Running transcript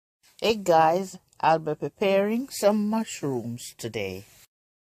Hey guys, I'll be preparing some mushrooms today.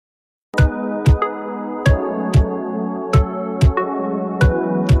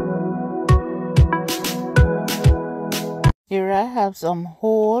 Here I have some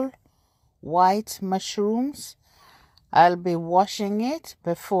whole white mushrooms. I'll be washing it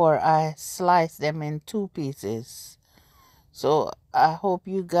before I slice them in 2 pieces. So I hope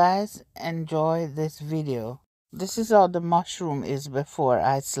you guys enjoy this video. This is how the mushroom is before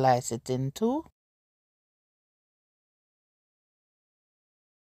I slice it in 2.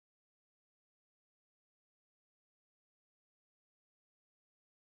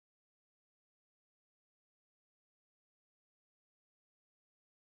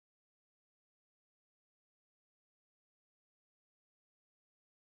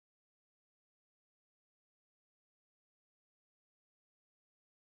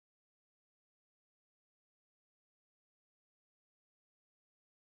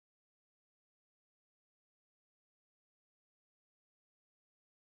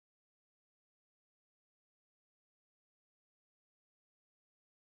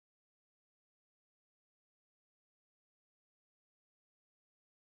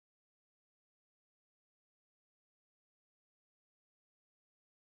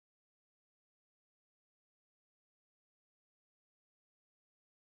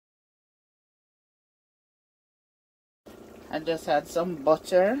 I just add some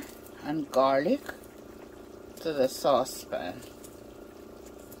butter and garlic to the saucepan.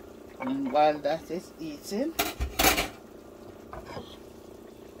 And while that is eating,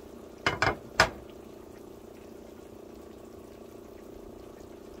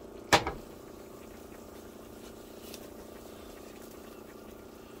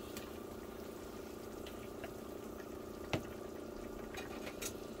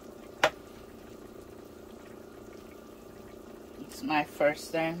 it's my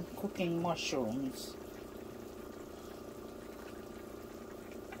first time cooking mushrooms.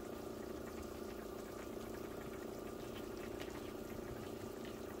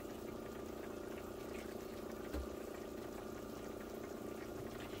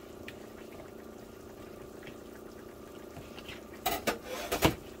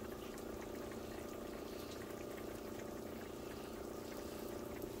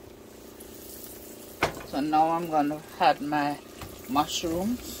 So now I'm going to add my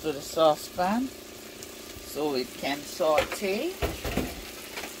mushrooms to the saucepan so it can saute.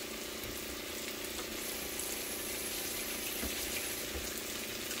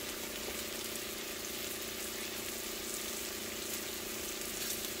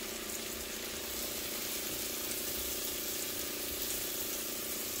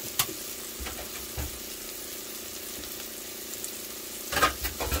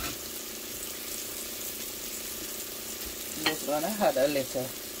 I'm just going to add a little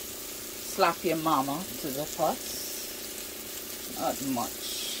slap your mama to the pot, not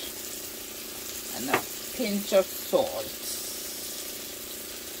much, and a pinch of salt.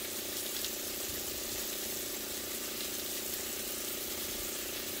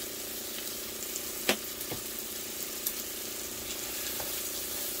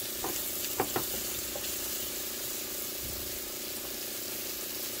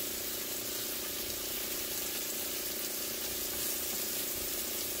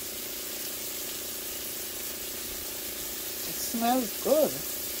 It smells good.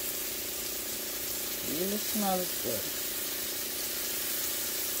 Really smells good.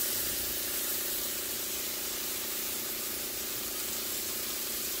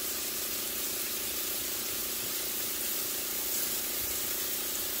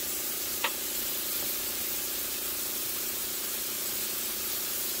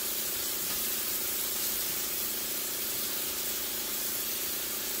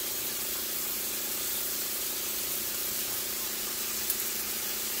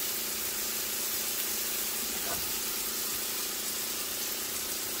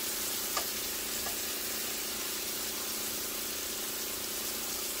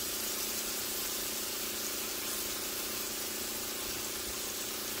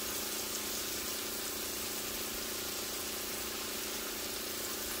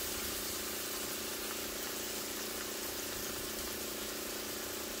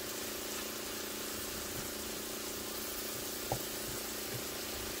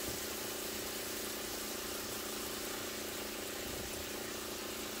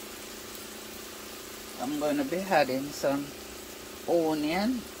 I'm going to be adding some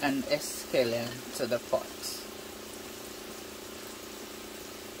onion and escallion to the pot.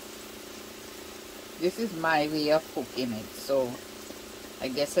 This is my way of cooking it, so I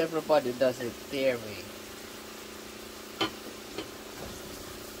guess everybody does it their way.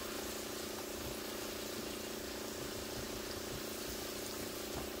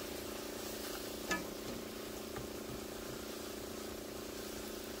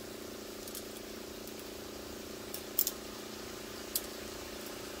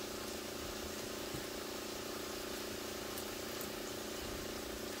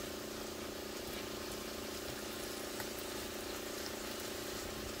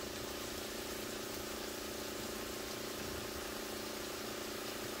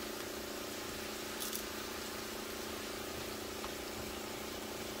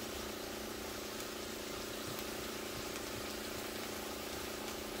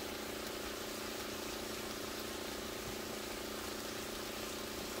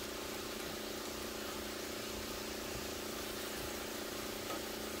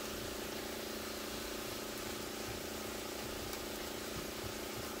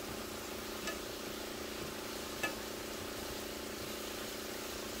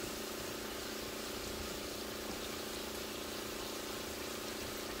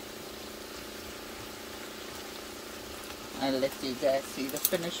 I'll let you guys see the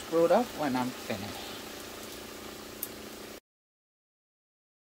finished product when I'm finished.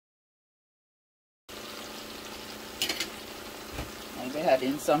 I'll be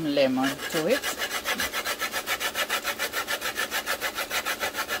adding some lemon to it.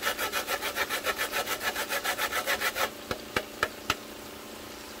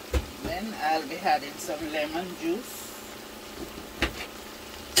 Then I'll be adding some lemon juice.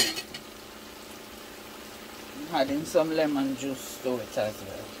 Adding some lemon juice to it as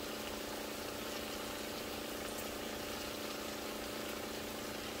well.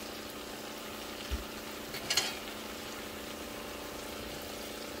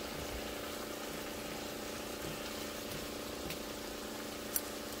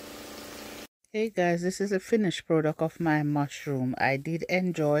 Hey guys, this is a finished product of my mushroom. I did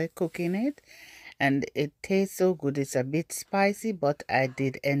enjoy cooking it and it tastes so good. It's a bit spicy, but I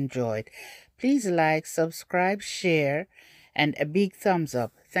did enjoy it. Please like, subscribe, share, and a big thumbs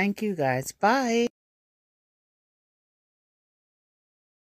up. Thank you guys. Bye.